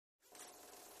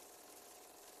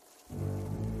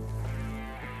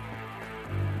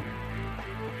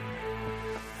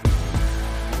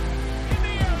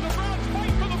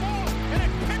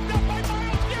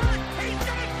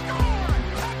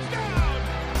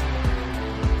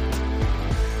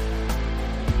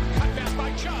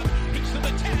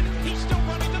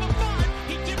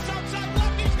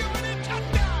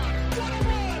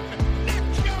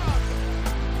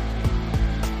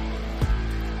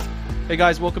Hey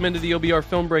guys, welcome into the OBR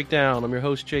Film Breakdown. I'm your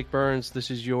host, Jake Burns.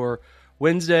 This is your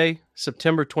Wednesday,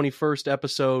 September 21st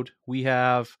episode. We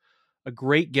have a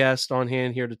great guest on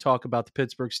hand here to talk about the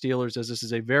Pittsburgh Steelers, as this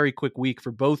is a very quick week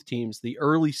for both teams. The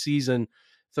early season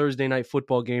Thursday night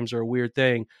football games are a weird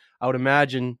thing. I would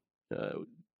imagine,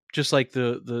 just like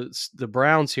the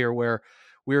Browns here, where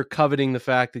we're coveting the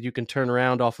fact that you can turn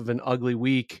around off of an ugly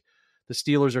week. The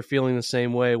Steelers are feeling the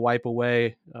same way, wipe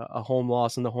away a home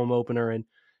loss in the home opener and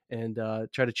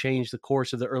try to change the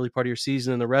course of the early part of your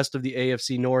season. And the rest of the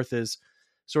AFC North is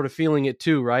sort of feeling it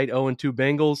too, right? 0-2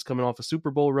 Bengals coming off a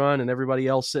Super Bowl run, and everybody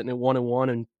else sitting at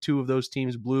 1-1, and two of those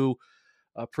teams blew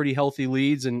pretty healthy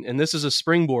leads. And this is a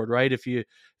springboard, right? If you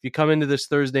come into this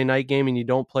Thursday night game and you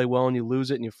don't play well and you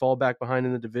lose it and you fall back behind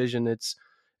in the division, it's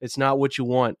not what you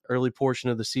want early portion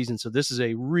of the season. So this is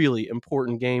a really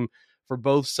important game for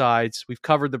both sides. We've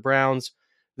covered the Browns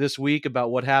this week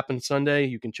about what happened Sunday.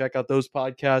 You can check out those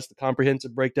podcasts, the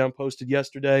comprehensive breakdown posted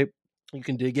yesterday. You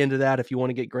can dig into that if you want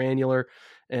to get granular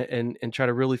and try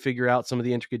to really figure out some of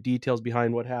the intricate details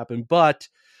behind what happened. But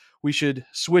we should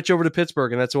switch over to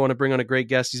Pittsburgh, and that's why I want to bring on a great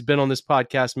guest. He's been on this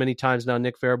podcast many times now,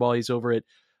 Nick Farabaugh. He's over at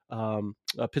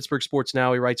Pittsburgh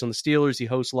SportsNow. He writes on the Steelers. He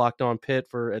hosts Locked On Pitt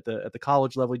at the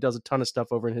college level. He does a ton of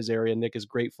stuff over in his area. Nick is a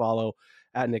great follow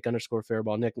at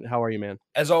Nick_Farabaugh. Nick, how are you, man?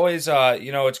 As always,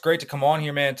 it's great to come on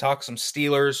here, man, talk some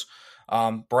Steelers,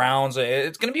 Browns.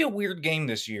 It's going to be a weird game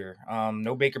this year.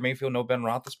 No Baker Mayfield, no Ben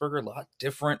Roethlisberger, a lot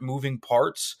different moving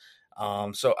parts.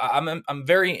 So I'm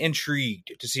very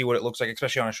intrigued to see what it looks like,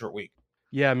 especially on a short week.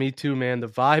 Yeah, me too, man. The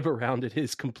vibe around it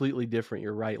is completely different.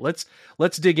 You're right. Let's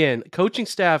dig in. Coaching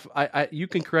staff, I you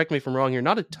can correct me if I'm wrong here.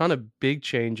 Not a ton of big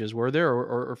changes, were there,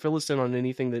 or fill us in on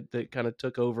anything that kind of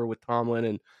took over with Tomlin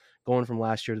and going from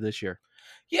last year to this year?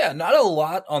 Yeah, not a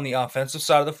lot on the offensive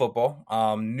side of the football.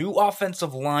 New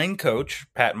offensive line coach,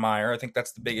 Pat Meyer. I think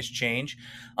that's the biggest change.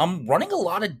 Running a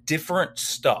lot of different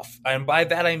stuff. And by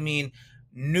that, I mean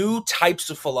new types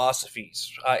of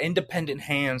philosophies. Independent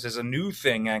hands is a new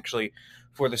thing, actually,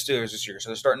 for the Steelers this year. So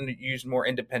they're starting to use more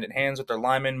independent hands with their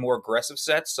linemen, more aggressive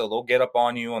sets. So they'll get up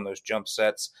on you on those jump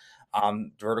sets,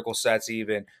 vertical sets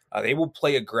even. They will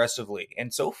play aggressively.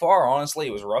 And so far, honestly,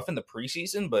 it was rough in the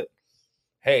preseason, but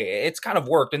hey, it's kind of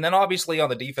worked. And then obviously on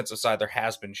the defensive side, there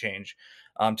has been change.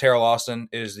 Terrell Austin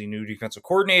is the new defensive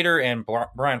coordinator, and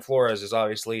Brian Flores is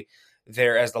obviously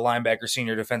there as the linebacker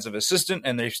senior defensive assistant,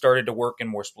 and they've started to work in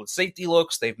more split safety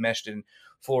looks. They've meshed in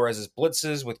Flores'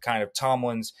 blitzes with kind of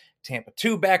Tomlin's Tampa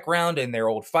 2 background and their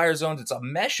old fire zones. It's a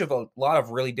mesh of a lot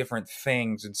of really different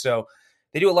things. And so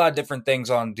they do a lot of different things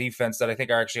on defense that I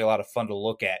think are actually a lot of fun to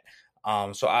look at.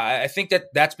 So I think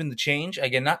that's been the change.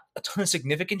 Again, not a ton of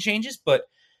significant changes, but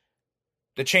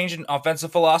the change in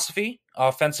offensive philosophy,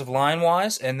 offensive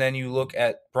line-wise, and then you look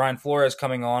at Brian Flores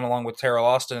coming on along with Terrell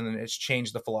Austin, and it's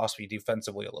changed the philosophy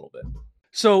defensively a little bit.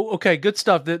 So, okay, good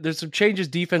stuff. There's some changes.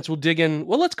 Defense, we'll dig in.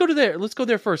 Well, let's go to there. Let's go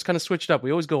there first. Kind of switch it up.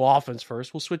 We always go offense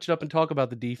first. We'll switch it up and talk about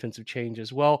the defensive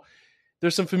changes. Well,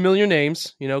 there's some familiar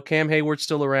names. You know, Cam Hayward's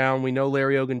still around. We know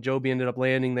Larry Ogunjobi ended up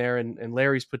landing there, and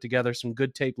Larry's put together some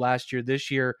good tape last year.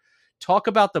 This year, talk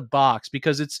about the box,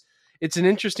 because it's an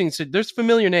interesting. There's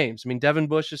familiar names. I mean, Devin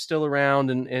Bush is still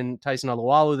around, and Tyson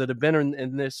Alualu that have been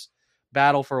in this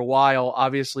battle for a while.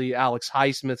 Obviously, Alex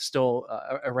Highsmith still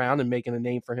around and making a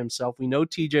name for himself. We know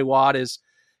TJ Watt is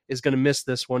going to miss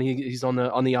this one. He's on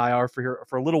the IR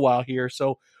for a little while here.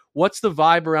 So what's the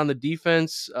vibe around the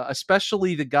defense,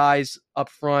 especially the guys up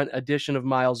front, addition of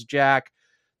Miles Jack,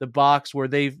 the box where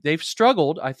they've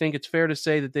struggled. I think it's fair to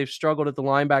say that they've struggled at the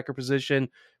linebacker position,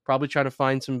 probably trying to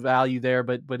find some value there,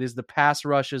 but is the pass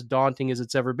rush as daunting as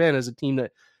it's ever been as a team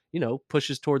that,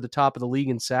 pushes toward the top of the league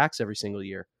in sacks every single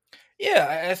year?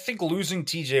 Yeah, I think losing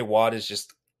TJ Watt is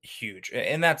just huge,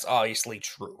 and that's obviously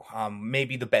true.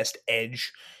 Maybe the best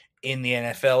edge in the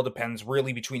NFL depends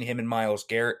really between him and Myles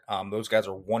Garrett. Those guys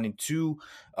are 1 and 2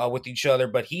 with each other,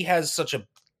 but he has such a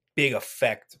big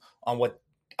effect on what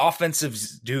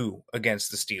offensives do against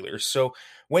the Steelers. So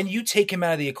when you take him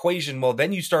out of the equation, well,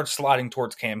 then you start sliding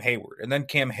towards Cam Hayward, and then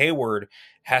Cam Hayward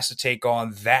has to take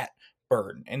on that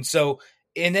burden. And so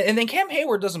And then Cam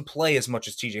Hayward doesn't play as much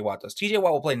as TJ Watt does. TJ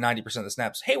Watt will play 90% of the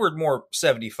snaps. Hayward more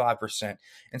 75%.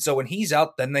 And so when he's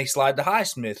out, then they slide to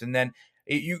Highsmith. And then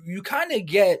you kind of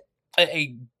get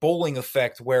a bowling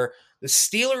effect where the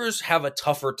Steelers have a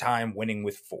tougher time winning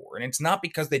with 4. And it's not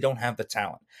because they don't have the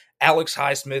talent. Alex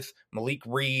Highsmith, Malik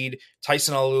Reed,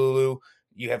 Tyson Alualu,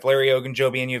 you have Larry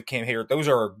Ogunjobi, and you have Cam Hayward. Those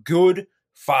are a good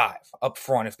 5 up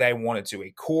front if they wanted to,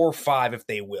 a core 5 if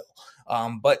they will.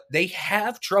 But they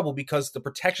have trouble because the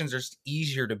protections are just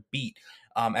easier to beat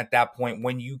at that point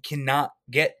when you cannot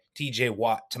get TJ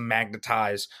Watt to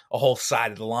magnetize a whole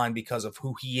side of the line because of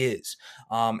who he is.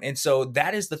 And so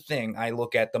that is the thing I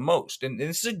look at the most. And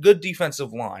this is a good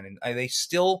defensive line, and they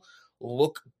still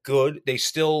look good. They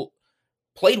still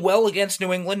played well against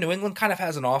New England. New England kind of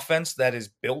has an offense that is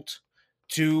built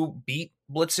to beat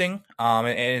blitzing, and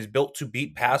is built to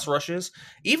beat pass rushes.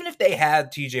 Even if they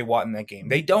had TJ Watt in that game,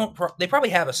 they probably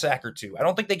have a sack or two. I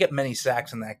don't think they get many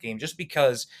sacks in that game, just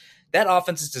because that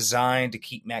offense is designed to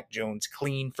keep Mac Jones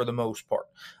clean for the most part.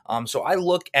 So I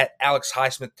look at Alex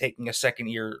Highsmith taking a second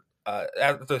year.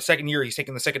 After the second year, he's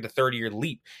taking the second to third year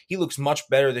leap. He looks much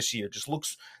better this year. Just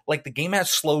looks like the game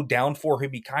has slowed down for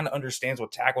him. He kind of understands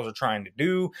what tackles are trying to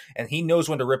do, and he knows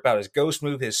when to rip out his ghost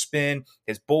move, his spin,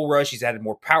 his bull rush. He's added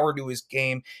more power to his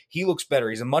game. He looks better.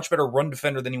 He's a much better run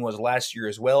defender than he was last year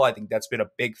as well. I think that's been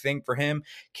a big thing for him.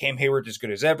 Cam Hayward is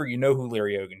good as ever. You know who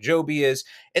Larry Ogunjobi is.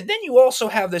 And then you also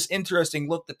have this interesting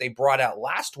look that they brought out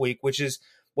last week, which is,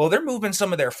 well, they're moving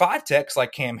some of their 5-techs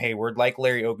like Cam Hayward, like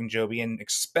Larry Ogunjobi, and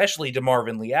especially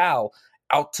DeMarvin Leal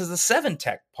out to the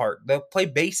 7-tech part. They'll play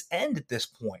base end at this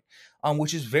point,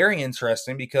 which is very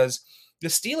interesting because the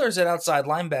Steelers at outside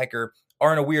linebacker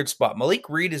are in a weird spot. Malik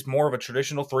Reed is more of a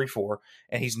traditional 3-4,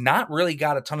 and he's not really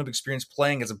got a ton of experience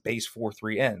playing as a base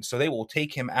 4-3 end. So they will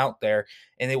take him out there,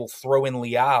 and they will throw in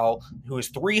Leal, who is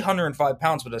 305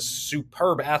 pounds, but a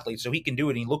superb athlete, so he can do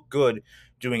it, and he looked good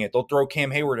doing it. They'll throw Cam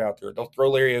Hayward out there. They'll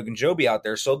throw Larry Ogunjobi out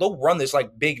there. So they'll run this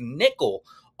like big nickel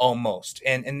almost.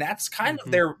 And that's kind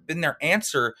of been their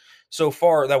answer so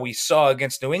far that we saw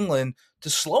against New England to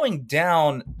slowing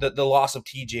down the loss of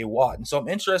TJ Watt. And so I'm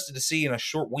interested to see in a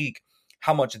short week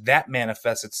how much that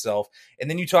manifests itself. And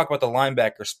then you talk about the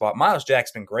linebacker spot. Miles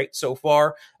Jack's been great so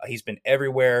far. He's been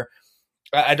everywhere.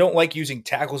 I don't like using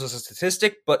tackles as a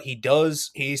statistic, but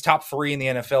he's top 3 in the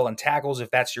NFL in tackles, if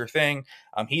that's your thing.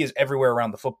 He is everywhere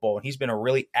around the football, and he's been a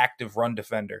really active run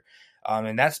defender.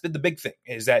 And that's been the big thing,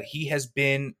 is that he has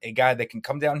been a guy that can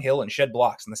come downhill and shed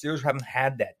blocks, and the Steelers haven't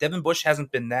had that. Devin Bush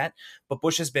hasn't been that, but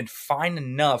Bush has been fine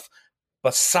enough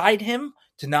beside him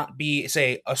to not be,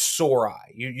 say, a sore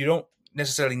eye. You don't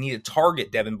necessarily need to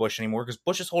target Devin Bush anymore because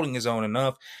Bush is holding his own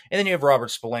enough. And then you have Robert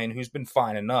Spillane, who's been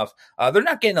fine enough. They're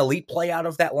not getting elite play out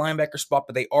of that linebacker spot,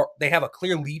 but they have a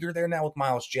clear leader there now with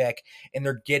Miles Jack, and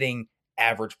they're getting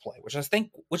average play, which is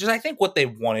I think what they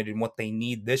wanted and what they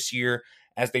need this year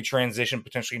as they transition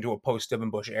potentially into a post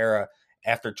Devin Bush era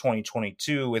after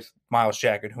 2022 with Miles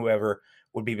Jack and whoever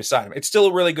would be beside him. It's still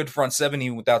a really good front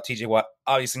 70 without TJ Watt,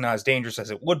 obviously not as dangerous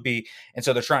as it would be, and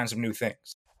so they're trying some new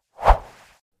things.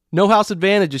 No House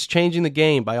Advantage is changing the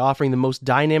game by offering the most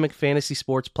dynamic fantasy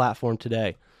sports platform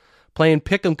today. Playing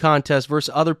pick'em contests versus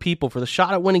other people for the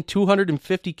shot at winning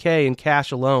 $250K in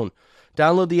cash alone.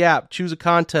 Download the app, choose a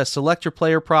contest, select your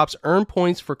player props, earn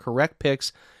points for correct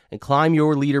picks, and climb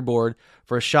your leaderboard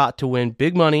for a shot to win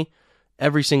big money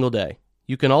every single day.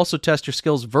 You can also test your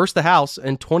skills versus the house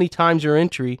and 20 times your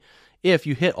entry if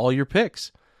you hit all your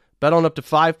picks. Bet on up to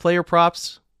 5 player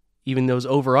props, even those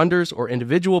over-unders or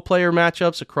individual player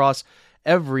matchups across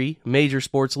every major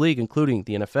sports league, including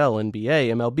the NFL, NBA,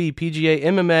 MLB, PGA,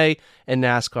 MMA, and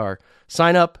NASCAR.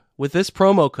 Sign up with this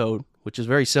promo code, which is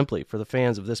very simply for the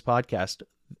fans of this podcast,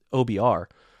 OBR.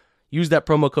 Use that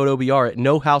promo code OBR at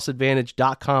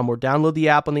nohouseadvantage.com or download the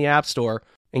app on the App Store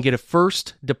and get a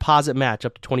first deposit match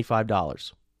up to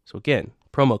 $25. So again,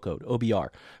 promo code OBR.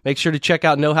 Make sure to check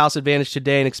out No House Advantage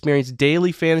today and experience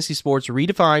daily fantasy sports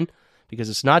redefined, because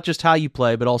it's not just how you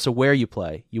play, but also where you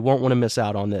play. You won't want to miss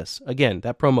out on this. Again,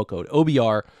 that promo code,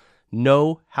 OBR,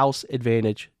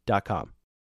 nohouseadvantage.com.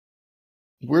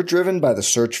 We're driven by the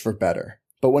search for better.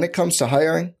 But when it comes to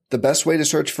hiring, the best way to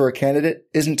search for a candidate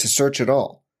isn't to search at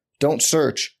all. Don't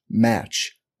search,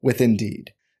 match with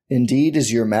Indeed. Indeed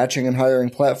is your matching and hiring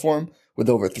platform with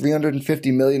over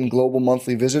 350 million global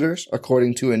monthly visitors,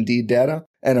 according to Indeed data,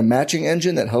 and a matching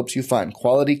engine that helps you find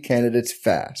quality candidates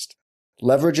fast.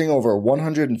 Leveraging over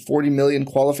 140 million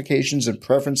qualifications and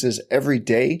preferences every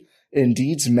day,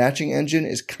 Indeed's matching engine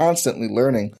is constantly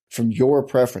learning from your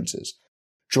preferences.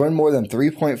 Join more than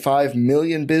 3.5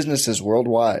 million businesses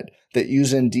worldwide that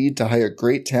use Indeed to hire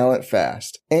great talent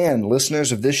fast. And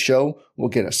listeners of this show will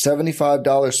get a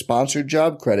 $75 sponsored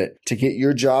job credit to get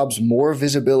your jobs more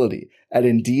visibility at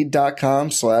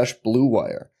Indeed.com/Blue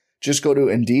Wire. Just go to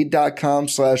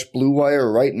Indeed.com/Blue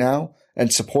Wire right now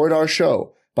and support our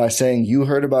show by saying you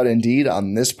heard about Indeed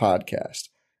on this podcast.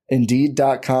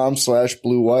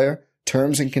 Indeed.com/Blue Wire.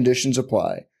 Terms and conditions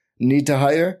apply. Need to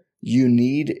hire? You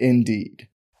need Indeed.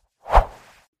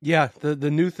 Yeah,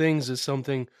 the new things is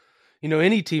something,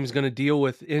 any team's going to deal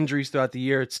with injuries throughout the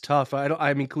year. It's tough.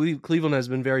 Cleveland has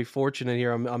been very fortunate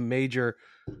here. A major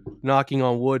knocking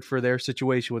on wood for their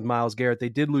situation with Myles Garrett. They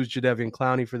did lose Jadeveon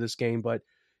Clowney for this game, but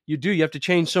you have to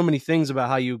change so many things about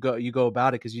how you go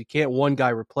about it, because you can't one guy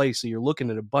replace. So you're looking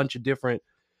at a bunch of different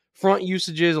front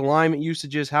usages, alignment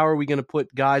usages. How are we going to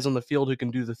put guys on the field who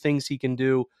can do the things he can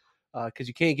do? Because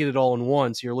you can't get it all in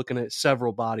one. So you're looking at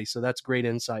several bodies. So that's great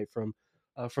insight from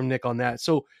Nick on that.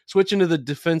 So switching to the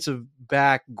defensive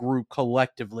back group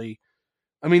collectively,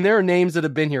 I mean, there are names that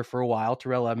have been here for a while,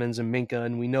 Terrell Edmonds and Minka,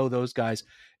 and we know those guys.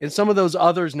 And some of those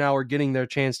others now are getting their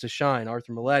chance to shine,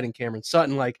 Arthur Millette and Cameron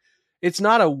Sutton. Like, it's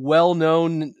not a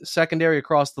well-known secondary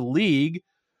across the league,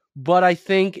 but I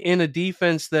think in a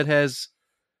defense that has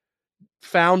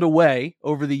found a way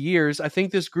over the years, I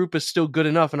think this group is still good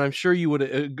enough. And I'm sure you would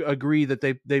agree that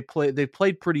they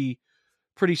played pretty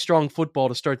strong football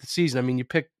to start the season. I mean,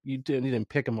 you didn't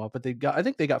pick them up, but I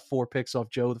think they got 4 picks off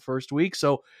Joe the first week.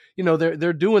 So,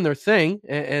 they're doing their thing.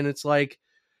 And it's like,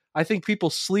 I think people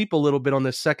sleep a little bit on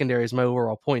this secondary is my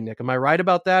overall point, Nick. Am I right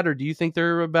about that? Or do you think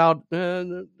they're about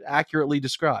accurately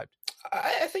described?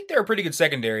 I think they're a pretty good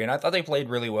secondary, and I thought they played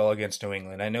really well against New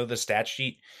England. I know the stat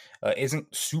sheet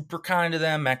isn't super kind to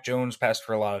them. Mac Jones passed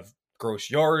for a lot of gross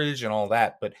yardage and all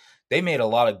that, but they made a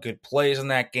lot of good plays in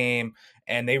that game,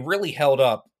 and they really held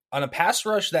up on a pass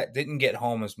rush that didn't get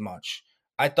home as much.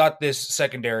 I thought this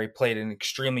secondary played an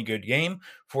extremely good game,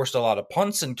 forced a lot of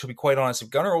punts, and to be quite honest, if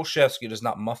Gunnar Olszewski does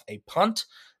not muff a punt,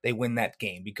 they win that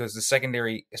game because the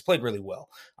secondary has played really well.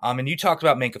 And you talked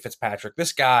about Minkah Fitzpatrick.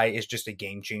 This guy is just a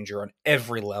game changer on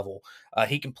every level.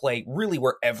 He can play really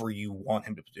wherever you want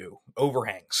him to do.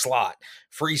 Overhang, slot,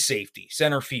 free safety,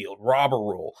 center field, robber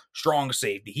role, strong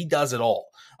safety. He does it all.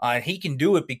 And he can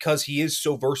do it because he is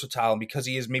so versatile and because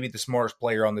he is maybe the smartest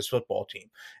player on this football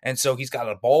team. And so he's got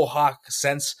a ball hawk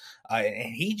sense,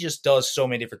 and he just does so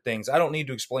many different things. I don't need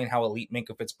to explain how elite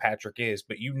Minkah Fitzpatrick is,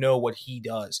 but you know what he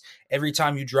does. Every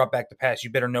time you drop back the pass, you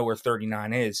better know where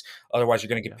 39 is. Otherwise, you're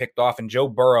going to get picked off. And Joe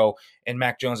Burrow and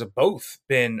Mac Jones have both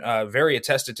been very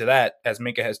attested to that, as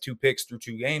Minkah has 2 picks through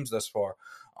 2 games thus far.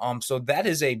 So that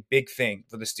is a big thing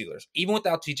for the Steelers. Even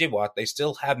without TJ Watt, they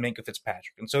still have Minkah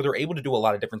Fitzpatrick. And so they're able to do a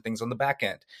lot of different things on the back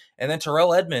end. And then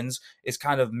Terrell Edmonds is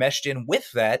kind of meshed in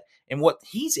with that and what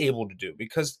he's able to do,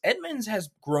 because Edmonds has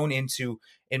grown into,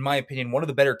 in my opinion, one of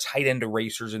the better tight end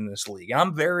erasers in this league. And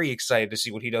I'm very excited to see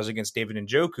what he does against David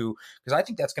Njoku, because I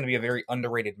think that's going to be a very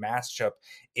underrated matchup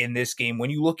in this game. When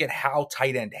you look at how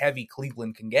tight end heavy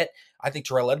Cleveland can get, I think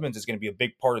Terrell Edmonds is going to be a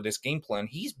big part of this game plan.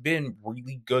 He's been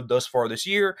really good thus far this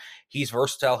year. He's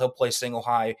versatile. He'll play single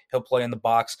high. He'll play in the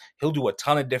box. He'll do a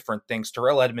ton of different things.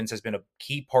 Terrell Edmonds has been a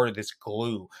key part of this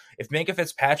glue. If Minkah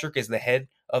Fitzpatrick is the head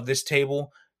of this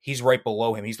table, he's right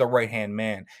below him. He's the right-hand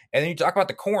man. And then you talk about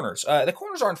the corners. The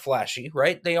corners aren't flashy,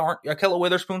 right? They aren't. Ahkello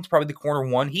Witherspoon's probably the corner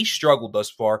one. He struggled thus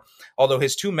far, although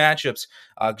his 2 matchups,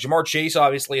 Jamar Chase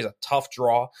obviously is a tough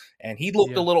draw, and he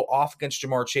looked a little off against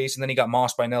Jamar Chase, and then he got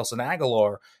mossed by Nelson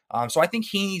Aguilar. So I think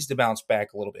he needs to bounce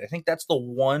back a little bit. I think that's the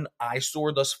one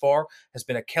eyesore thus far has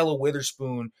been Ahkello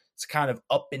Witherspoon. It's kind of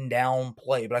up and down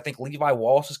play, but I think Levi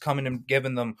Wallace has come in and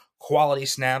given them quality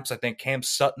snaps. I think Cam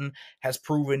Sutton has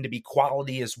proven to be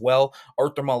quality as well.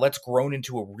 Arthur Maulet's grown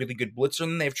into a really good blitzer,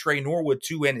 and then they have Trey Norwood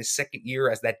too in his second year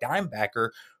as that dime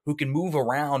backer who can move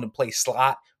around and play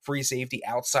slot, free safety,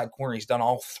 outside corner. He's done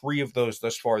all 3 of those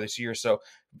thus far this year. So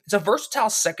it's a versatile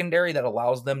secondary that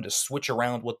allows them to switch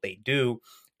around what they do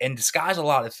and disguise a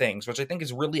lot of things, which I think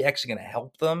is really actually going to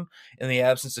help them in the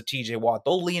absence of TJ Watt.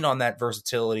 They'll lean on that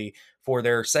versatility for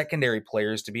their secondary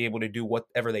players to be able to do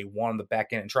whatever they want on the back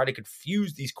end and try to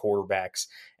confuse these quarterbacks.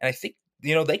 And I think,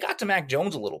 they got to Mac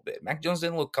Jones a little bit. Mac Jones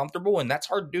didn't look comfortable, and that's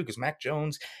hard to do because Mac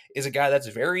Jones is a guy that's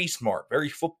very smart, very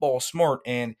football smart,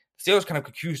 and the Steelers kind of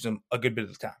confused him a good bit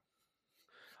of the time.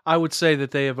 I would say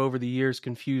that they have over the years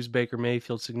confused Baker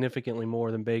Mayfield significantly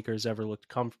more than Baker's ever looked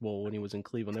comfortable when he was in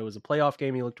Cleveland. There was a playoff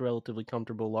game he looked relatively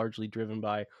comfortable, largely driven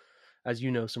by, as you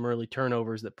know, some early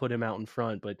turnovers that put him out in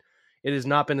front. But it has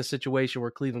not been a situation where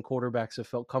Cleveland quarterbacks have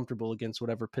felt comfortable against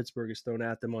whatever Pittsburgh has thrown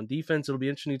at them on defense. It'll be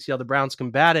interesting to see how the Browns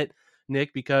combat it,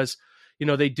 Nick, because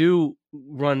they do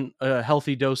run a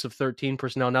healthy dose of 13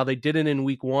 personnel. Now, they did it in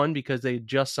week 1 because they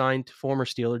just signed former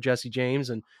Steeler Jesse James,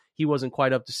 and he wasn't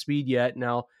quite up to speed yet.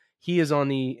 Now, he is on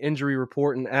the injury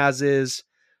report, and as is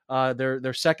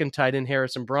their second tight end,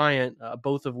 Harrison Bryant,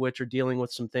 both of which are dealing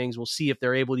with some things. We'll see if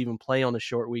they're able to even play on a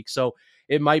short week. So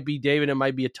it might be David, it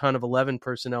might be a ton of 11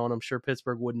 personnel, and I'm sure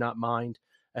Pittsburgh would not mind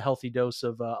a healthy dose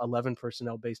of 11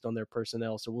 personnel based on their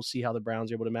personnel. So we'll see how the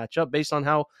Browns are able to match up based on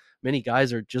how many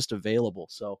guys are just available.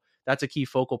 So that's a key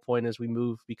focal point as we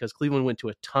move, because Cleveland went to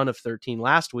a ton of 13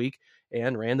 last week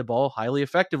and ran the ball highly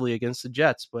effectively against the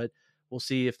Jets. But we'll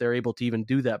see if they're able to even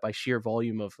do that by sheer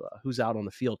volume of who's out on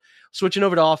the field. Switching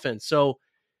over to offense. So,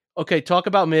 okay, talk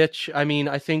about Mitch. I mean,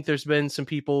 I think there's been some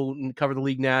people who cover the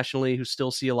league nationally who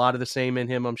still see a lot of the same in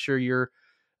him. I'm sure you're,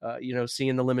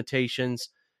 seeing the limitations.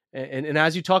 And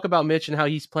as you talk about Mitch and how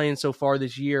he's playing so far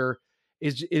this year,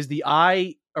 is the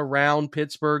eye around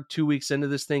Pittsburgh 2 weeks into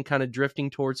this thing kind of drifting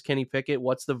towards Kenny Pickett?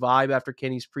 What's the vibe after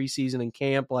Kenny's preseason and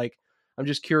camp? Like, I'm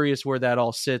just curious where that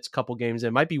all sits a couple games in.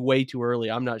 It might be way too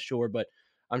early. I'm not sure, but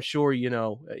I'm sure,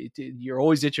 you're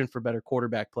always itching for better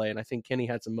quarterback play. And I think Kenny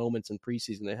had some moments in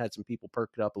preseason that had some people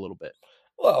perked up a little bit.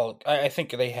 Well, I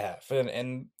think they have.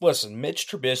 And listen, Mitch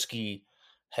Trubisky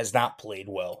has not played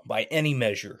well by any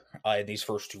measure in these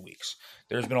first 2 weeks.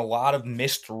 There's been a lot of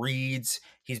missed reads.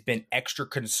 He's been extra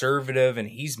conservative, and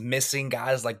he's missing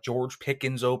guys like George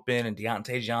Pickens open and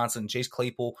Deontay Johnson, Chase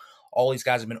Claypool. All these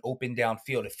guys have been open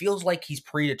downfield. It feels like he's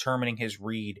predetermining his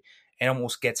read and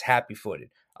almost gets happy-footed.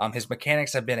 His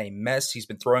mechanics have been a mess. He's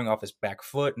been throwing off his back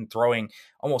foot and throwing,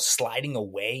 almost sliding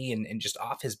away and just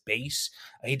off his base.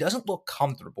 He doesn't look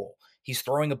comfortable. He's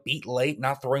throwing a beat late,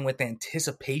 not throwing with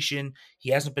anticipation. He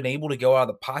hasn't been able to go out of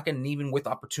the pocket, and even with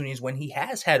opportunities when he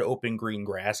has had open green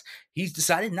grass, he's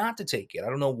decided not to take it. I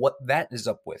don't know what that is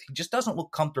up with. He just doesn't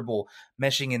look comfortable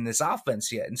meshing in this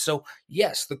offense yet. And so,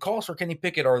 yes, the calls for Kenny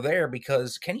Pickett are there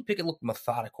because Kenny Pickett looked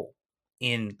methodical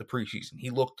in the preseason. He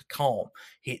looked calm.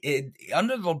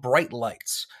 Under the bright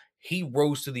lights, he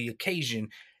rose to the occasion.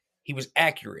 He was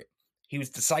accurate. He was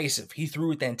decisive. He threw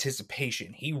with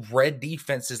anticipation. He read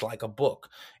defenses like a book.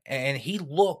 And he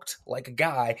looked like a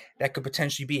guy that could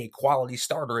potentially be a quality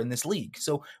starter in this league.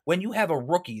 So when you have a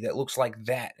rookie that looks like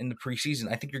that in the preseason,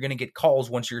 I think you're going to get calls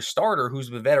once your starter, who's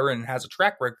a veteran and has a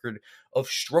track record of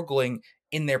struggling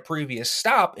in their previous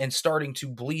stop and starting to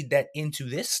bleed that into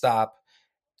this stop.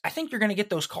 I think you're going to get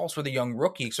those calls for the young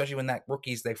rookie, especially when that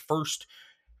rookie is their first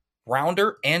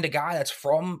rounder and a guy that's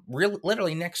from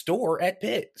literally next door at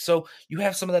Pitt. So you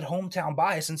have some of that hometown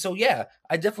bias. And so, yeah,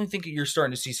 I definitely think you're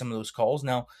starting to see some of those calls.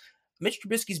 Now, Mitch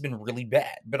Trubisky's been really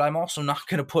bad, but I'm also not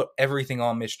going to put everything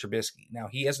on Mitch Trubisky. Now,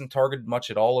 he hasn't targeted much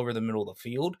at all over the middle of the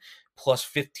field, plus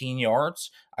 15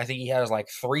 yards. I think he has like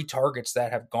 3 targets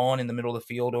that have gone in the middle of the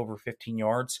field over 15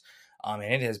 yards. And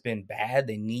it has been bad.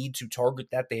 They need to target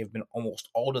that. They have been almost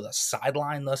all to the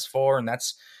sideline thus far, and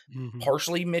that's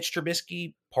partially Mitch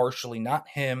Trubisky, partially not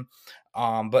him.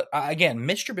 But again,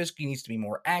 Mitch Trubisky needs to be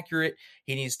more accurate.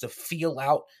 He needs to feel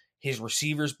out his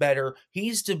receivers better. He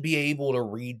needs to be able to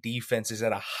read defenses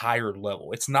at a higher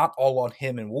level. It's not all on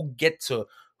him, and we'll get to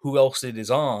who else it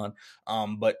is on.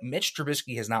 But Mitch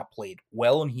Trubisky has not played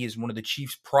well, and he is one of the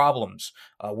Chiefs' problems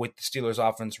with the Steelers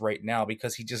offense right now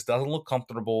because he just doesn't look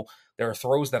comfortable. There are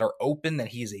throws that are open that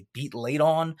he is a beat late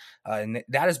on, and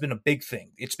that has been a big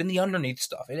thing. It's been the underneath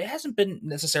stuff. It hasn't been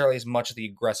necessarily as much of the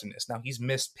aggressiveness. Now, he's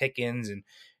missed Pickens and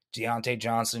Deontay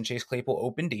Johnson, Chase Claypool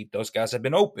open deep. Those guys have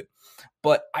been open.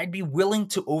 But I'd be willing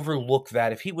to overlook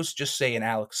that if he was just, say, an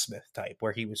Alex Smith type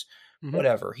where he was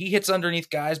whatever. He hits underneath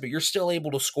guys, but you're still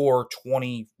able to score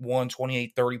 21,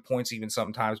 28, 30 points even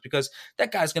sometimes because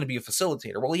that guy's going to be a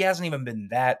facilitator. Well, he hasn't even been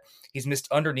that. He's missed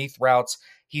underneath routes.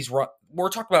 We're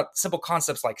talking about simple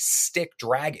concepts like stick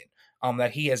dragon.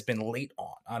 That he has been late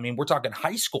on. I mean, we're talking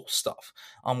high school stuff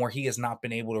where he has not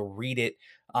been able to read it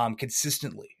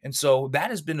consistently. And so that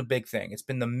has been a big thing. It's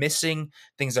been the missing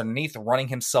things underneath, running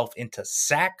himself into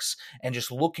sacks, and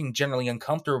just looking generally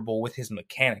uncomfortable with his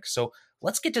mechanics. So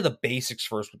let's get to the basics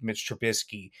first with Mitch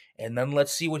Trubisky, and then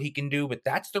let's see what he can do. But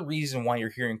that's the reason why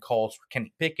you're hearing calls for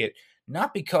Kenny Pickett,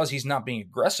 not because he's not being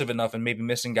aggressive enough and maybe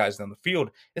missing guys down the field.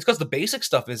 It's because the basic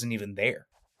stuff isn't even there.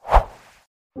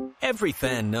 Every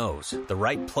fan knows the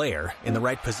right player in the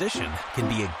right position can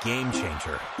be a game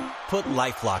changer. Put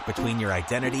LifeLock between your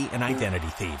identity and identity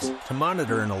thieves to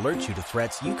monitor and alert you to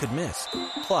threats you could miss.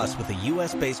 Plus, with a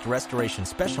U.S.-based restoration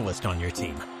specialist on your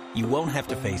team, you won't have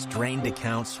to face drained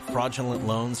accounts, fraudulent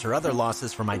loans, or other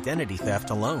losses from identity theft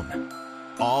alone.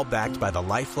 All backed by the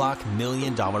LifeLock $1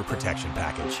 Million Protection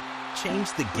Package.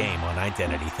 Change the game on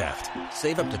identity theft.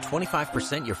 Save up to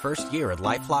 25% your first year at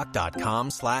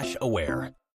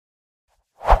LifeLock.com/aware.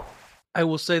 I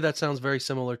will say that sounds very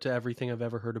similar to everything I've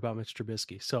ever heard about Mitch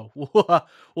Trubisky. So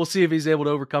we'll see if he's able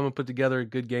to overcome and put together a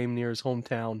good game near his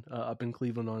hometown up in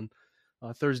Cleveland on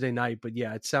Thursday night. But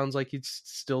yeah, it sounds like he's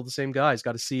still the same guy. He's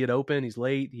got to see it open. He's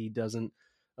late. He doesn't,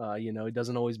 he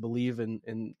doesn't always believe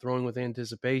in throwing with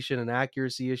anticipation and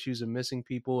accuracy issues and missing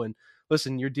people. And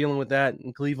listen, you're dealing with that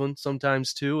in Cleveland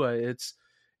sometimes too.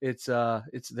 These are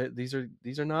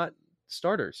not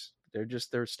starters.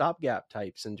 They're stopgap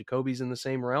types, and Jacoby's in the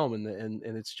same realm, and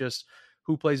it's just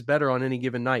who plays better on any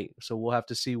given night. So we'll have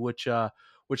to see which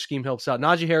which scheme helps out.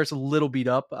 Najee Harris a little beat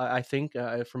up, I think,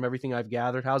 from everything I've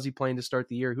gathered. How's he playing to start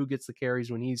the year? Who gets the carries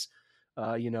when he's,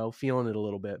 feeling it a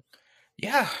little bit?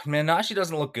 Yeah, man, Najee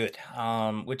doesn't look good,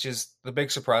 which is the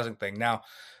big surprising thing. Now,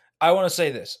 I want to say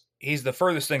this. He's the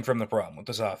furthest thing from the problem with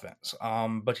this offense.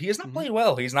 But he has not played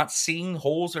well. He's not seeing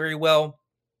holes very well.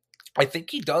 I think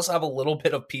he does have a little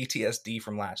bit of PTSD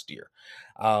from last year,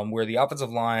 where the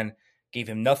offensive line gave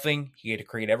him nothing. He had to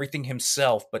create everything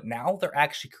himself, but now they're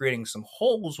actually creating some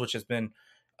holes, which has been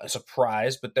a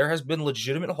surprise, but there has been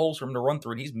legitimate holes for him to run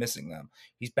through, and he's missing them.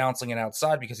 He's bouncing it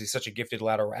outside because he's such a gifted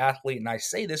lateral athlete, and I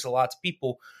say this a lot to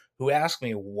people who ask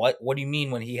me, what do you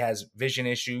mean when he has vision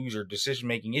issues or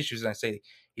decision-making issues? And I say,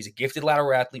 he's a gifted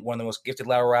lateral athlete, one of the most gifted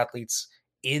lateral athletes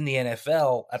in the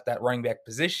NFL at that running back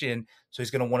position, so he's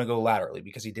going to want to go laterally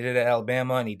because he did it at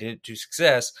Alabama and he did it to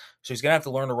success, so he's going to have to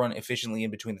learn to run efficiently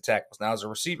in between the tackles. Now, as a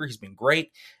receiver, he's been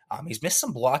great. He's missed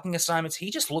some blocking assignments.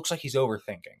 He just looks like he's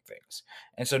overthinking things.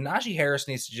 And so Najee Harris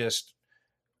needs to just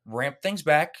ramp things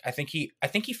back. I think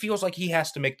he feels like he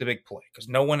has to make the big play because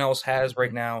no one else has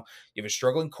right now. You have a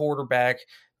struggling quarterback.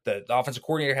 The offensive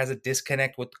coordinator has a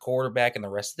disconnect with the quarterback and the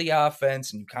rest of the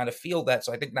offense, and you kind of feel that.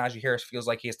 So I think Najee Harris feels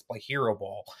like he has to play hero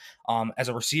ball. As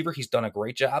a receiver, he's done a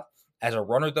great job. As a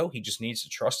runner, though, he just needs to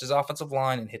trust his offensive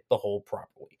line and hit the hole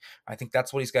properly. I think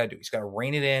that's what he's got to do. He's got to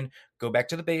rein it in, go back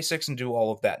to the basics, and do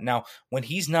all of that. Now, when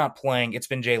he's not playing, it's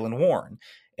been Jaylen Warren.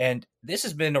 And this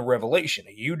has been a revelation.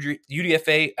 A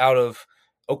UDFA out of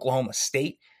Oklahoma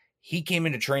State. He came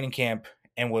into training camp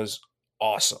and was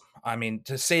awesome. I mean,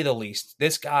 to say the least,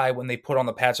 this guy, when they put on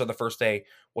the pads on the first day,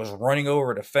 was running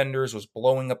over defenders, was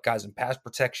blowing up guys in pass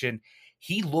protection.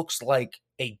 He looks like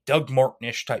a Doug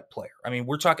Martin-ish type player. I mean,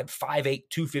 we're talking 5'8",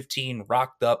 215,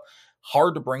 rocked up,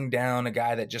 hard to bring down, a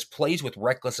guy that just plays with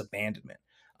reckless abandonment.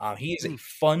 He is a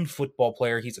fun football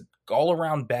player. He's an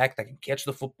all-around back that can catch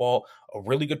the football, a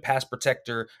really good pass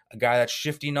protector, a guy that's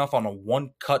shifty enough on a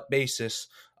one-cut basis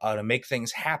to make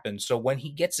things happen. So when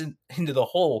he gets into the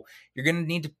hole, you're going to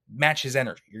need to match his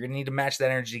energy. You're going to need to match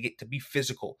that energy to be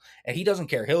physical. And he doesn't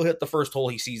care. He'll hit the first hole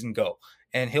he sees and go.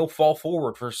 And he'll fall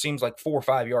forward for seems like 4 or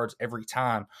 5 yards every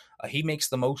time. He makes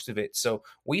the most of it. So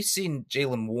we've seen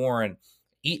Jaylen Warren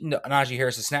eating Najee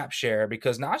Harris' snap share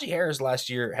because Najee Harris last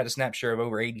year had a snap share of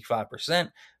over 85%.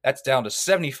 That's down to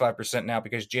 75% now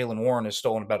because Jaylen Warren has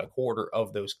stolen about a quarter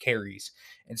of those carries.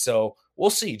 And so we'll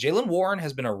see. Jaylen Warren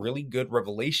has been a really good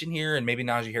revelation here, and maybe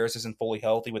Najee Harris isn't fully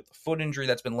healthy with the foot injury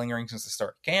that's been lingering since the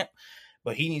start of camp,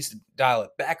 but he needs to dial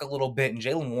it back a little bit, and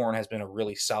Jaylen Warren has been a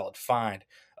really solid find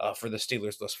for the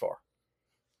Steelers thus far.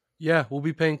 Yeah, we'll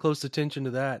be paying close attention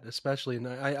to that, especially. And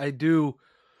I do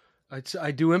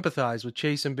empathize with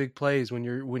chasing big plays when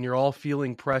you're all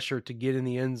feeling pressure to get in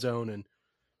the end zone, and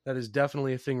that is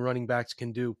definitely a thing running backs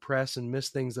can do: press and miss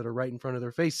things that are right in front of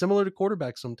their face. Similar to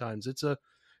quarterbacks, sometimes it's a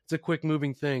quick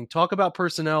moving thing. Talk about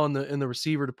personnel in the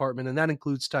receiver department, and that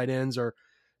includes tight ends. Are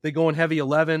they going heavy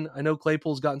 11? I know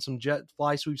Claypool's gotten some jet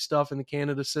fly sweep stuff in the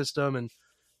Canada system, and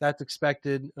that's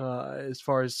expected as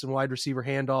far as some wide receiver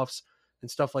handoffs and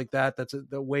stuff like that. That's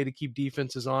the way to keep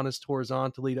defenses honest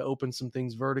horizontally, to open some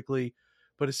things vertically.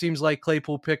 But it seems like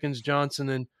Claypool, Pickens, Johnson,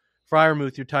 and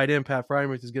Freiermuth, your tight end, Pat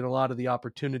Freiermuth, is getting a lot of the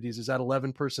opportunities. Is that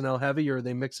 11 personnel heavy, or are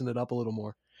they mixing it up a little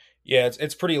more? Yeah,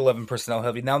 it's pretty 11 personnel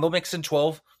heavy. Now, they'll mix in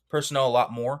 12 personnel a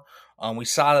lot more. We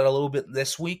saw that a little bit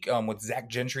this week with Zach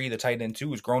Gentry, the tight end, too,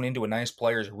 who's grown into a nice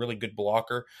player, is a really good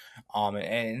blocker.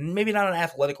 And maybe not an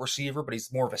athletic receiver, but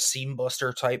he's more of a seam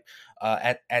buster type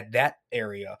at that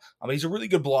area. He's a really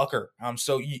good blocker.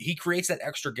 So he creates that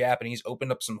extra gap, and he's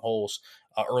opened up some holes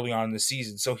early on in the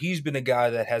season. So he's been a guy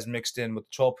that has mixed in with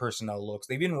 12 personnel looks.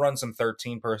 They've even run some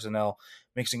 13 personnel,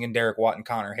 mixing in Derek Watt and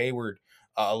Connor Hayward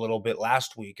a little bit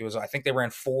last week. I think they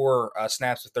ran 4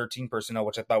 snaps with 13 personnel,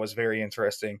 which I thought was very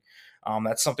interesting.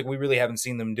 That's something we really haven't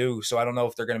seen them do. So I don't know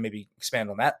if they're going to maybe expand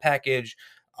on that package,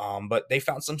 but they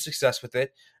found some success with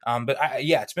it.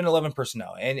 It's been 11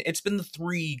 personnel, and it's been the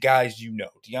 3 guys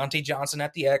Deontay Johnson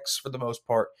at the X for the most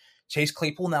part. Chase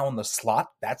Claypool now in the slot.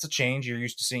 That's a change. You're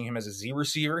used to seeing him as a Z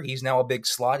receiver. He's now a big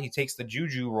slot. He takes the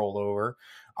Juju rollover.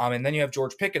 And then you have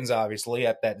George Pickens, obviously,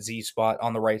 at that Z spot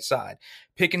on the right side.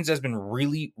 Pickens has been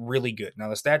really, really good. Now,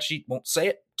 the stat sheet won't say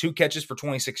it. 2 catches for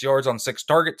 26 yards on 6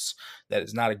 targets. That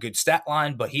is not a good stat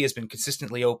line, but he has been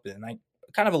consistently open. And I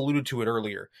kind of alluded to it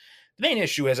earlier. The main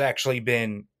issue has actually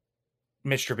been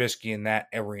Mitch Trubisky in that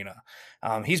arena.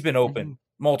 He's been open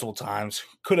multiple times.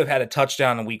 Could have had a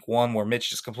touchdown in week 1 where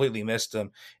Mitch just completely missed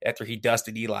him after he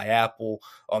dusted Eli Apple.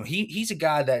 He's a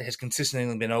guy that has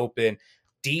consistently been open,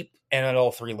 deep, and at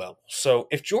all 3 levels. So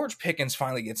if George Pickens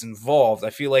finally gets involved, I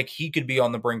feel like he could be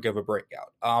on the brink of a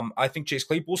breakout. I think Chase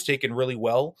Claypool's taken really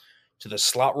well to the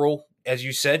slot role. As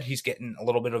you said, he's getting a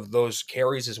little bit of those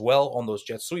carries as well on those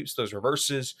jet sweeps, those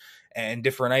reverses, and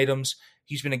different items.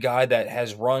 He's been a guy that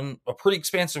has run a pretty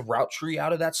expansive route tree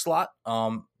out of that slot,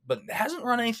 but hasn't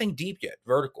run anything deep yet,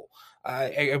 vertical.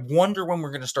 I wonder when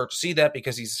we're going to start to see that,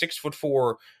 because he's a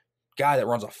 6'4" guy that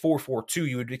runs a 4.42.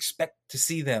 You would expect to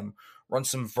see them run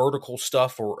some vertical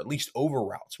stuff, or at least over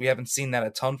routes. We haven't seen that a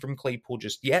ton from Claypool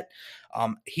just yet.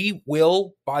 He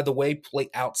will, by the way, play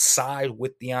outside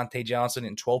with Deontay Johnson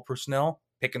in 12 personnel.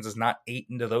 Pickens is not 8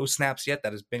 into those snaps yet.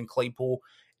 That has been Claypool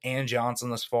and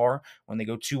Johnson thus far when they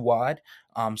go too wide.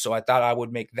 So I thought I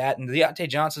would make that. And Deontay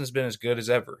Johnson has been as good as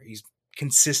ever. He's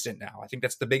consistent now. I think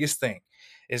that's the biggest thing,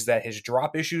 is that his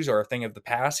drop issues are a thing of the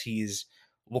past. He's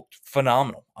looked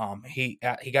phenomenal. He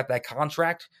got that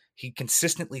contract. He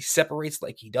consistently separates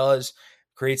like he does,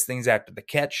 creates things after the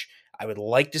catch. I would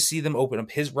like to see them open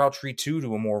up his route tree too,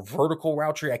 to a more vertical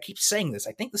route tree. I keep saying this.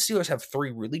 I think the Steelers have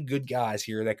 3 really good guys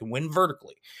here that can win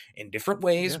vertically in different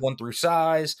ways, one through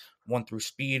size, one through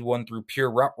speed, one through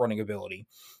pure route running ability.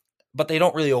 But they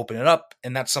don't really open it up,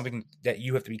 and that's something that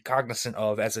you have to be cognizant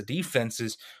of as a defense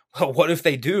is, well, what if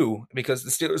they do? Because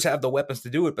the Steelers have the weapons to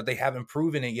do it, but they haven't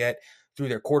proven it yet through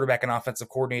their quarterback and offensive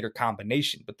coordinator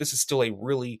combination. But this is still a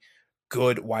really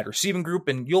good wide receiving group,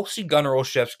 and you'll see Gunnar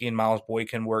Olszewski and Miles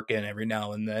Boykin work in every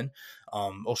now and then.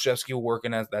 Olszewski will work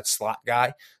in as that slot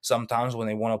guy sometimes when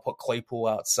they want to put Claypool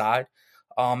outside.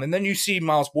 And then you see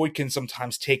Miles Boykin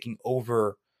sometimes taking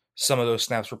over some of those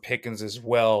snaps for Pickens, as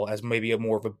well as maybe a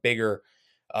more of a bigger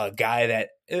guy that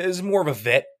is more of a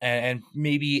vet and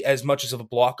maybe as much as of a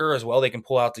blocker as well. They can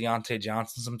pull out Deontay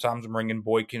Johnson sometimes and bring in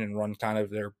Boykin and run kind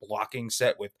of their blocking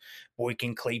set with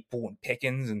Boykin, Claypool, and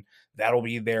Pickens, and that'll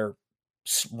be their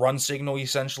run signal,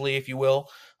 essentially, if you will.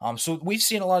 So we've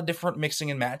seen a lot of different mixing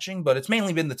and matching, but it's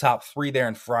mainly been the top 3 there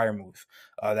in Freiermuth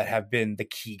that have been the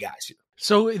key guys here.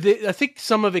 So I think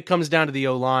some of it comes down to the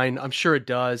O-line. I'm sure it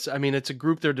does. I mean, it's a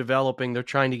group they're developing. They're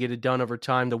trying to get it done over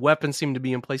time. The weapons seem to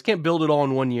be in place. Can't build it all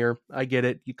in 1 year. I get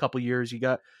it. A couple years.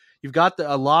 You've got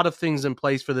a lot of things in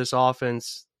place for this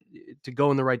offense to go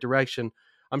in the right direction.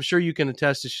 I'm sure you can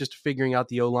attest it's just figuring out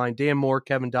the O-line. Dan Moore,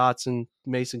 Kevin Dotson,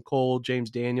 Mason Cole, James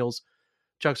Daniels,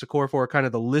 Chuck Okorafor are kind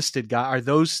of the listed guy. Are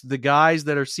those the guys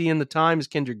that are seeing the time? Is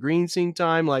Kendrick Green seeing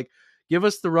time? Like, give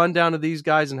us the rundown of these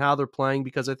guys and how they're playing,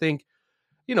 because I think,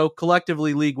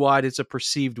 collectively league-wide, it's a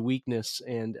perceived weakness,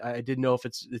 and I didn't know if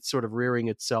it's sort of rearing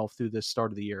itself through this start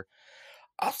of the year.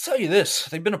 I'll tell you this.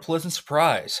 They've been a pleasant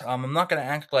surprise. I'm not going to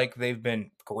act like they've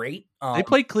been great. They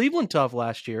played Cleveland tough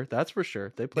last year, that's for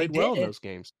sure. They played well in those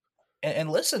games. And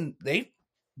listen, they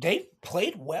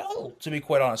played well, to be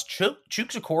quite honest. Chuck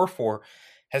Okorafor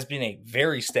has been a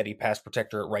very steady pass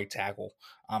protector at right tackle.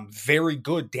 Very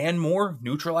good. Dan Moore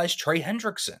neutralized Trey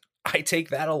Hendrickson. I take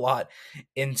that a lot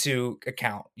into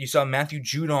account. You saw Matthew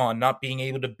Judon not being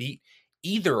able to beat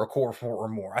either Okorafor or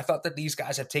Moore. I thought that these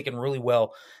guys have taken really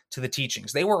well to the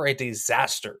teachings. They were a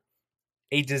disaster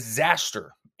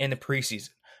in the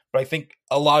preseason. But I think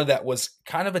a lot of that was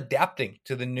kind of adapting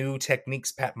to the new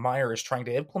techniques Pat Meyer is trying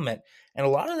to implement. And a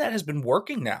lot of that has been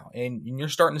working now. And you're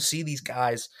starting to see these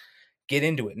guys get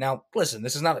into it. Now, listen,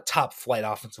 this is not a top flight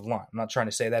offensive line. I'm not trying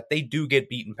to say that. They do get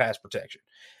beat in pass protection.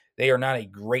 They are not a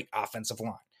great offensive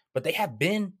line, but they have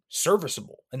been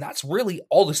serviceable. And that's really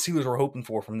all the Steelers were hoping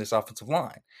for from this offensive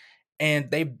line.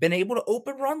 And they've been able to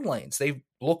open run lanes. They've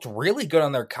looked really good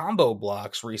on their combo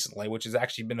blocks recently, which has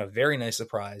actually been a very nice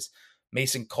surprise.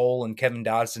 Mason Cole and Kevin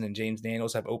Dodson and James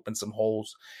Daniels have opened some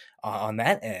holes on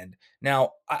that end.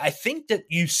 Now, I think that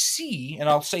you see, and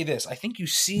I'll say this, I think you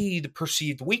see the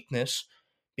perceived weakness,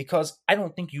 because I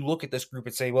don't think you look at this group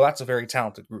and say, well, that's a very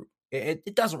talented group.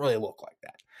 It doesn't really look like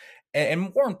that.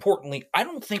 And more importantly, I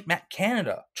don't think Matt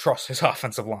Canada trusts his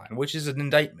offensive line, which is an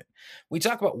indictment. We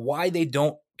talk about why they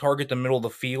don't target the middle of the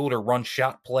field or run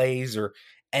shot plays or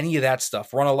any of that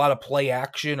stuff, run a lot of play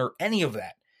action or any of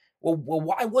that. Well,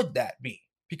 why would that be?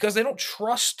 Because they don't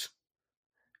trust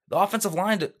the offensive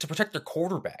line to protect their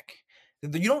quarterback.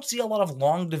 You don't see a lot of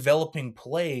long developing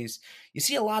plays. You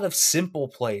see a lot of simple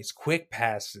plays, quick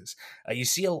passes. You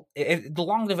see the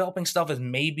long developing stuff is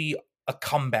maybe a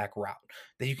comeback route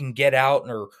that you can get out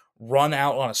or run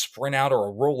out on a sprint out or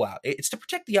a rollout. It's to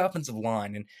protect the offensive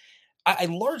line. And I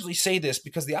largely say this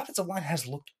because the offensive line has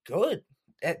looked good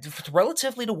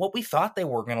relatively to what we thought they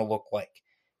were going to look like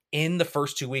in the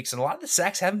first 2 weeks. And a lot of the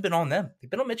sacks haven't been on them.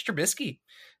 They've been on Mitch Trubisky.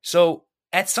 So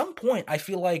at some point, I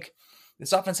feel like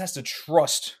this offense has to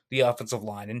trust the offensive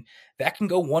line. And that can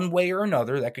go one way or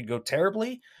another. That could go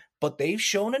terribly. But they've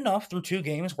shown enough through 2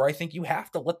 games where I think you have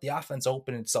to let the offense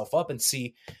open itself up and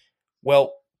see,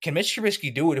 well, can Mitch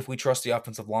Trubisky do it if we trust the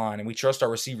offensive line and we trust our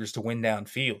receivers to win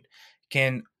downfield?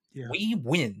 Can Yeah. we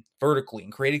win vertically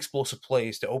and create explosive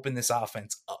plays to open this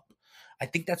offense up? I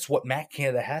think that's what Matt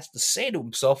Canada has to say to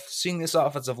himself, seeing this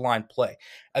offensive line play.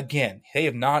 Again, they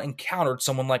have not encountered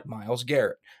someone like Myles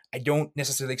Garrett. I don't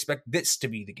necessarily expect this to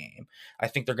be the game. I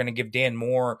think they're going to give Dan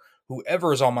Moore,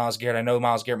 whoever is on Myles Garrett. I know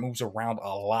Myles Garrett moves around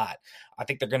a lot. I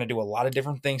think they're going to do a lot of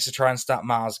different things to try and stop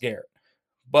Myles Garrett.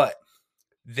 But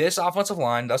this offensive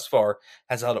line thus far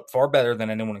has held up far better than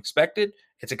anyone expected.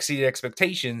 It's exceeded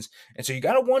expectations. And so you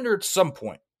got to wonder at some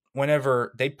point,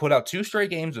 whenever they put out 2 straight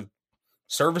games of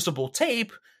serviceable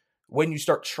tape, when you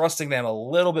start trusting them a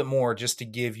little bit more just to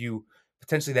give you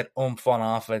potentially that oomph on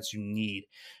offense you need.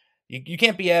 You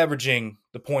can't be averaging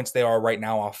the points they are right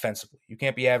now offensively. You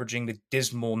can't be averaging the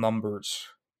dismal numbers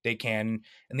they can.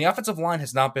 And the offensive line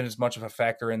has not been as much of a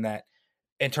factor in that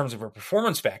in terms of a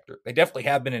performance factor. They definitely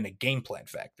have been in a game plan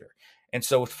factor. And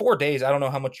so with 4 days, I don't know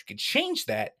how much you can change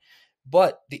that,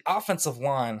 but the offensive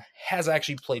line has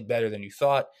actually played better than you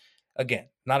thought. Again,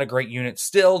 not a great unit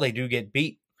still. They do get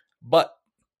beat, but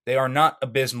they are not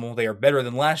abysmal. They are better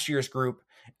than last year's group,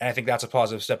 and I think that's a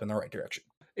positive step in the right direction.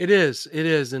 It is,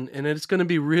 and it's going to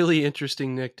be really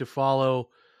interesting, Nick, to follow.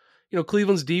 You know,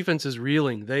 Cleveland's defense is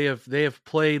reeling. They have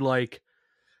played like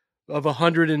of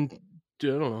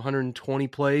 120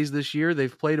 plays this year.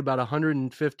 They've played about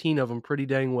 115 of them pretty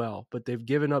dang well, but they've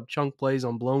given up chunk plays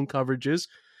on blown coverages,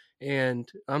 and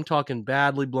I'm talking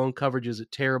badly blown coverages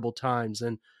at terrible times.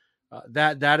 And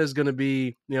that is going to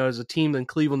be, you know, as a team in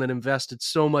Cleveland that invested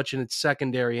so much in its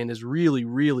secondary and is really,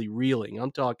 really reeling.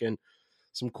 I'm talking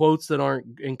some quotes that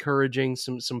aren't encouraging.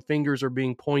 Some fingers are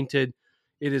being pointed.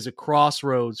 It is a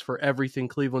crossroads for everything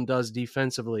Cleveland does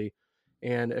defensively.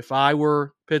 And if I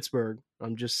were Pittsburgh,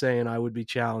 I'm just saying I would be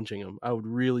challenging them. I would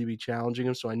really be challenging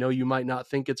them. So I know you might not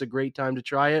think it's a great time to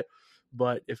try it,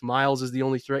 but if Myles is the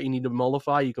only threat you need to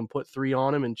mollify, you can put 3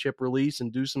 on him and chip release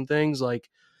and do some things. Like,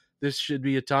 this should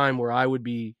be a time where I would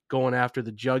be going after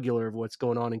the jugular of what's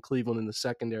going on in Cleveland in the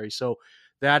secondary. So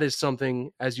that is something,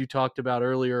 as you talked about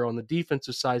earlier on the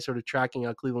defensive side, sort of tracking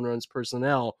how Cleveland runs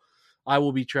personnel. I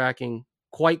will be tracking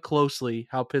quite closely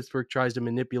how Pittsburgh tries to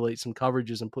manipulate some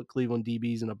coverages and put Cleveland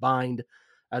DBs in a bind,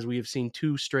 as we have seen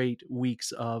 2 straight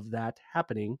weeks of that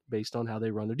happening based on how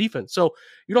they run their defense. So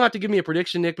you don't have to give me a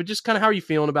prediction, Nick, but just kind of how are you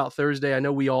feeling about Thursday? I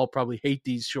know we all probably hate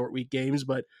these short week games,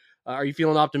 but are you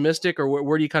feeling optimistic, or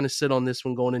where do you kind of sit on this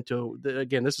one going into,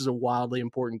 again, this is a wildly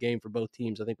important game for both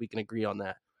teams. I think we can agree on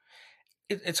that.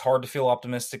 It's hard to feel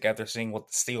optimistic after seeing what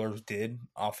the Steelers did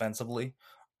offensively.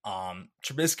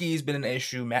 Trubisky's been an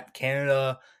issue. Matt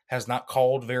Canada has not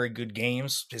called very good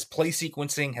games. His play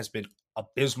sequencing has been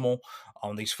abysmal.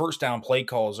 These first down play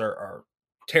calls are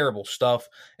terrible stuff.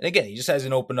 And again, he just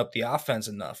hasn't opened up the offense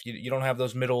enough. You don't have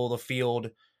those middle of the field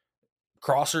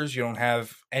crossers. You don't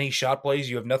have any shot plays.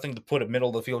 You have nothing to put a middle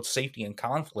of the field safety in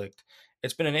conflict.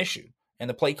 It's been an issue. And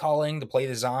the play calling, the play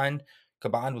design,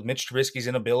 combined with Mitch Trubisky's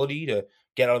inability to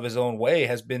get out of his own way,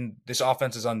 has been this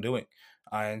offense's undoing.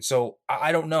 And so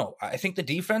I don't know. I think the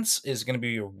defense is going to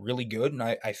be really good, and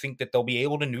I think that they'll be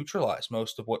able to neutralize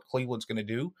most of what Cleveland's going to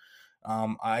do.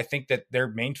 I think that their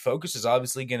main focus is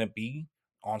obviously going to be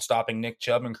on stopping Nick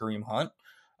Chubb and Kareem Hunt.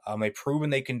 They've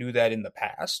proven they can do that in the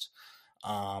past.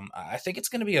 I think it's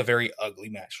going to be a very ugly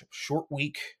matchup. Short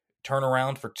week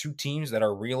turnaround for 2 teams that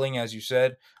are reeling, as you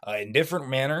said, in different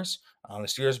manners. The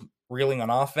Steelers reeling on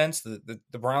offense, the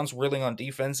Browns reeling on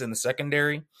defense in the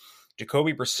secondary.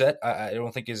 Jacoby Brissett, I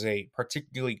don't think is a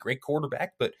particularly great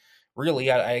quarterback, but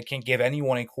really I can't give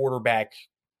anyone a quarterback,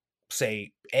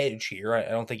 say, edge here. I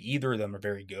don't think either of them are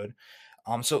very good.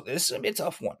 So this is going to be a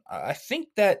tough one. I think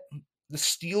that the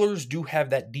Steelers do have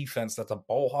that defense that's a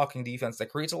ball-hawking defense that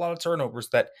creates a lot of turnovers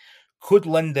that could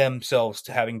lend themselves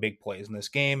to having big plays in this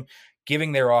game,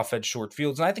 giving their offense short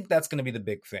fields. And I think that's going to be the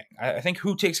big thing. I think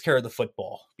who takes care of the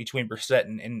football between Brissett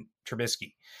and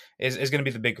Trubisky is going to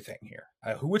be the big thing here.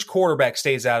 Which quarterback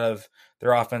stays out of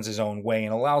their offense's own way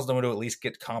and allows them to at least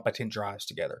get competent drives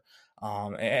together.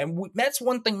 And that's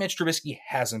one thing Mitch Trubisky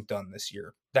hasn't done this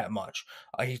year that much.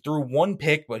 He threw 1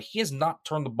 pick, but he has not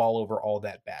turned the ball over all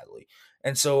that badly.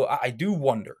 And so I do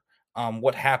wonder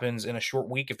what happens in a short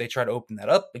week if they try to open that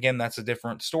up. Again, that's a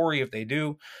different story if they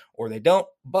do or they don't,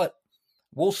 but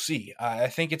we'll see. I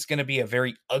think it's going to be a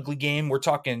very ugly game. We're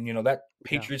talking, that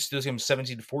Patriots Steelers game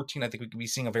 17-14. I think we could be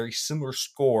seeing a very similar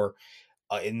score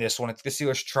in this one. I think the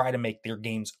Steelers try to make their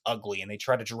games ugly and they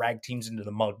try to drag teams into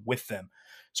the mud with them.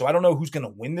 So I don't know who's going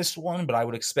to win this one, but I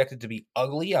would expect it to be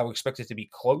ugly. I would expect it to be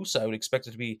close. I would expect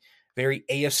it to be very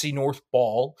AFC North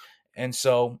ball. And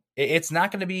so it's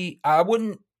not going to be, I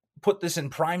wouldn't put this in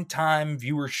prime time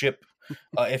viewership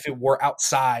if it were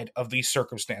outside of these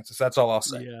circumstances. That's all I'll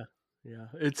say. Yeah. Yeah,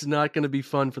 it's not going to be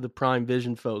fun for the Prime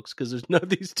Vision folks because there's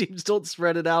these teams don't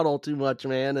spread it out all too much,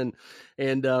 man.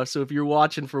 And so if you're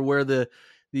watching for where the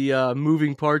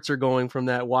moving parts are going from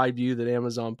that wide view that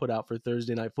Amazon put out for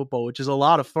Thursday Night Football, which is a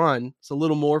lot of fun. It's a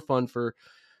little more fun for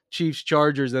Chiefs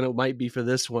Chargers than it might be for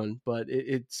this one, but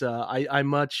I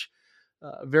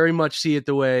very much see it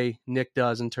the way Nick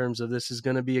does in terms of this is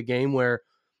going to be a game where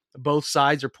both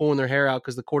sides are pulling their hair out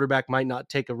because the quarterback might not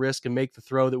take a risk and make the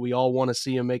throw that we all want to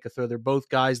see him make a throw. They're both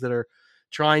guys that are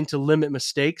trying to limit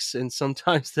mistakes, and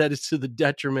sometimes that is to the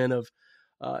detriment of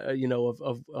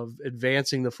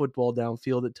advancing the football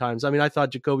downfield at times. I mean, I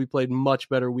thought Jacoby played much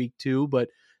better week 2, but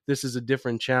this is a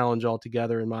different challenge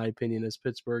altogether, in my opinion, as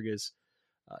Pittsburgh is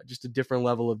just a different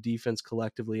level of defense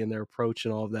collectively in their approach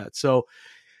and all of that. So,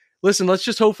 listen, let's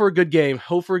just hope for a good game.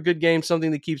 Hope for a good game, something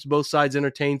that keeps both sides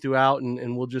entertained throughout,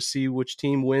 and we'll just see which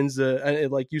team wins.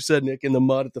 Like you said, Nick, in the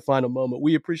mud at the final moment.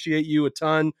 We appreciate you a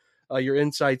ton. Your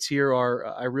insights here are,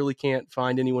 I really can't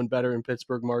find anyone better in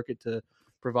Pittsburgh market to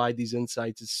provide these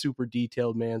insights. It's super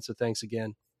detailed, man, so thanks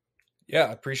again. Yeah,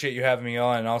 I appreciate you having me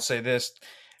on, and I'll say this.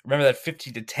 Remember that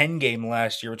 50-10 game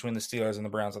last year between the Steelers and the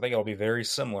Browns? I think it'll be very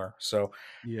similar. So,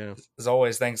 yeah, as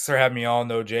always, thanks for having me on,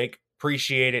 though, Jake.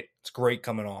 Appreciate it. It's great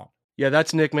coming on. Yeah,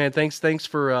 that's Nick, man. Thanks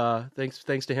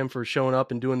to him for showing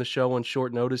up and doing the show on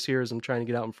short notice here as I'm trying to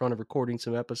get out in front of recording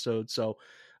some episodes. So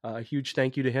a huge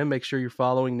thank you to him. Make sure you're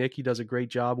following Nick. He does a great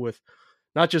job with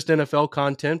not just NFL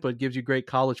content, but gives you great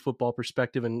college football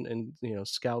perspective and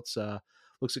scouts,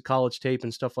 looks at college tape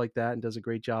and stuff like that, and does a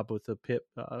great job with the Pitt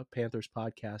Panthers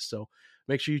podcast. So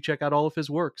make sure you check out all of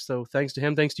his work. So thanks to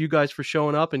him. Thanks to you guys for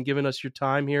showing up and giving us your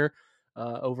time here.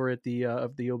 Over at the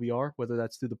OBR, whether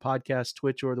that's through the podcast,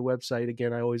 Twitch, or the website.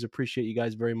 Again, I always appreciate you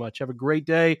guys very much. Have a great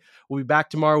day. We'll be back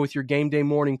tomorrow with your Game Day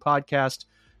Morning podcast.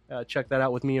 Check that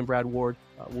out with me and Brad Ward.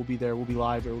 We'll be there. We'll be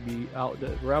live. We'll be out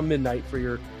around midnight for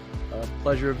your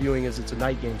pleasure of viewing, as it's a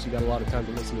night game, so you got a lot of time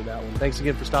to listen to that one. Thanks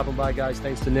again for stopping by, guys.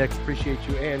 Thanks to Nick. Appreciate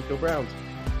you, and go Browns.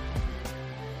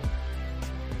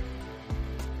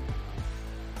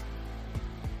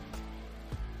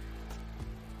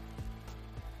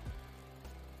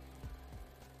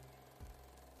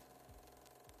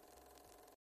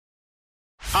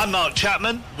 I'm Mark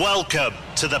Chapman. Welcome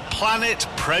to the Planet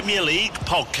Premier League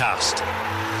podcast.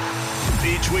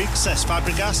 Each week, Cesc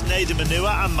Fabregas, Nader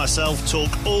Manua and myself talk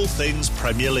all things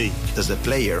Premier League. As a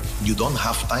player, you don't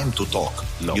have time to talk.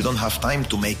 No. You don't have time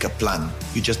to make a plan.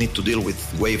 You just need to deal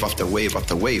with wave after wave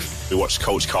after wave. We watched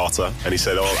Coach Carter, and he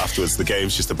said, afterwards, the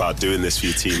game's just about doing this for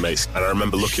your teammates. And I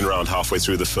remember looking around halfway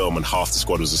through the film and half the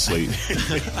squad was asleep.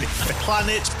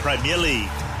 Planet Premier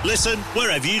League. Listen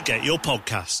wherever you get your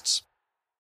podcasts.